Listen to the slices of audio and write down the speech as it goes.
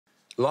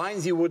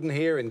Lines you wouldn't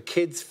hear in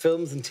kids'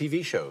 films and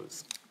TV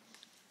shows.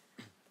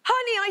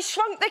 Honey, I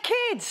Shrunk the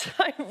Kids.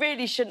 I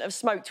really shouldn't have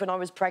smoked when I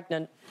was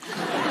pregnant.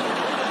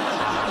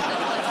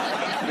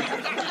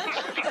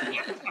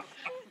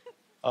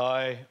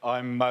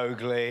 I'm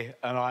Mowgli,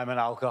 and I'm an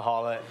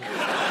alcoholic.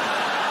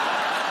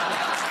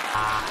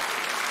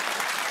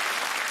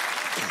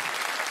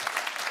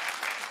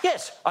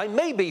 Yes, I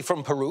may be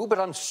from Peru, but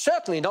I'm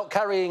certainly not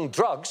carrying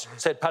drugs,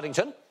 said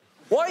Paddington.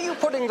 Why are you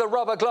putting the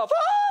rubber glove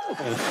on?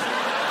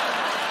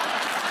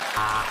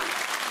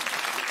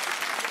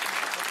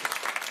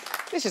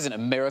 This isn't a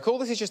miracle,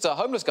 this is just a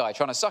homeless guy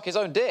trying to suck his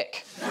own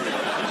dick.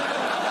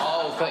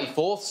 Oh,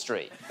 34th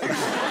Street.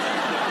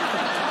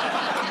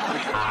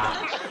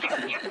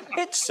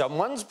 It's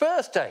someone's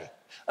birthday,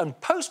 and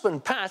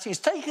Postman Pat is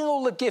taking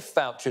all the gift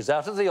vouchers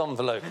out of the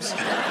envelopes.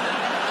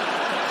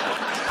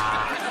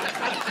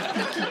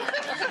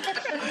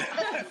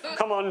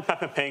 Come on,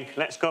 Peppa Pig,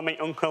 let's go meet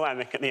Uncle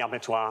Eric at the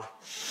abattoir.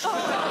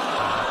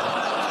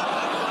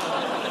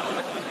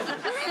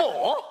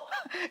 More?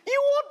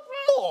 You want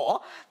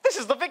more? This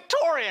is the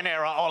Victorian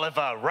era,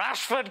 Oliver.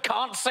 Rashford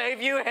can't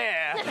save you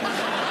here.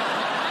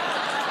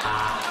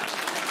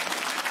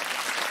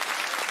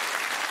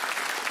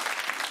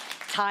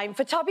 Time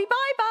for Tubby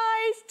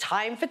bye-byes.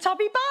 Time for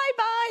Tubby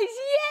bye-byes.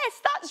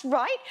 Yes, that's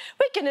right.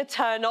 We're going to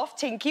turn off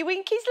Tinky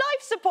Winky's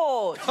life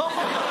support.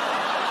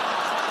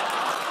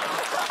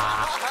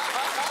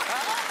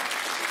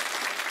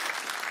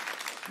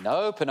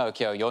 No,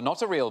 Pinocchio, you're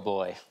not a real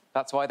boy.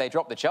 That's why they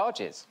dropped the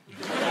charges.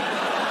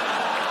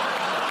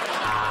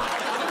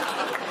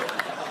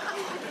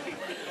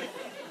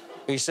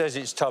 He says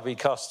it's tubby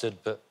custard,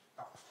 but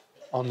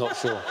I'm not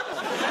sure.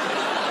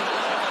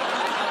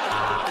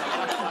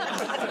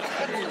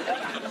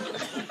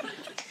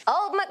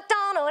 Old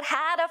MacDonald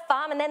had a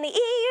farm and then the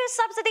EU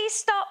subsidies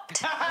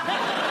stopped.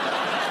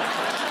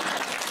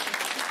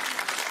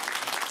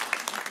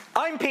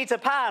 I'm Peter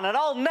Pan, and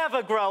I'll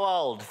never grow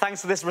old,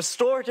 thanks to this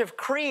restorative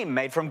cream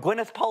made from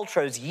Gwyneth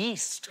Paltrow's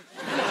yeast.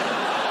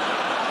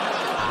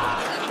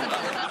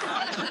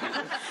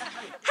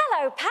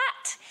 Hello,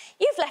 Pat.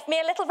 You've left me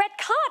a little red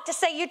card to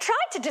say you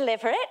tried to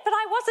deliver it, but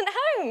I wasn't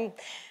home.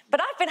 But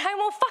I've been home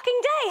all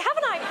fucking day,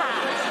 haven't I,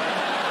 Pat?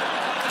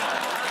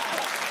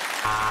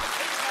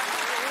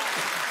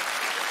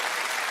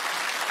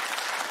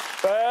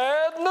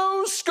 Bad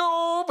news,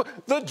 Scoob!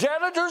 The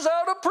janitor's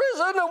out of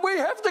prison and we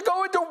have to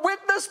go into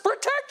witness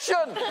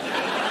protection!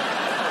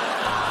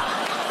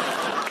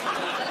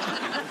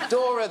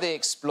 Dora the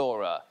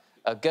Explorer,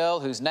 a girl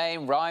whose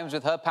name rhymes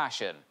with her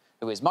passion,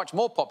 who is much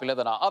more popular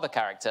than our other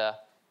character,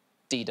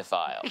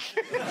 Deedophile.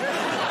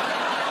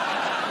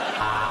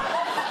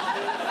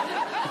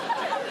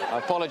 I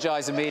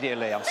apologise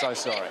immediately, I'm so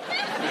sorry.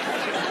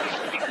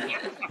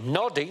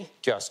 Noddy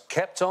just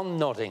kept on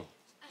nodding.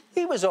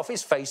 He was off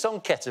his face on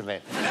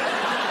ketamine.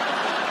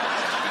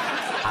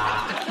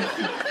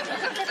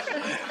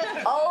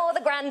 Oh,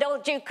 the grand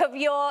old Duke of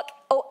York.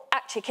 Oh,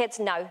 actually, kids,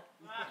 no.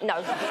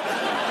 No.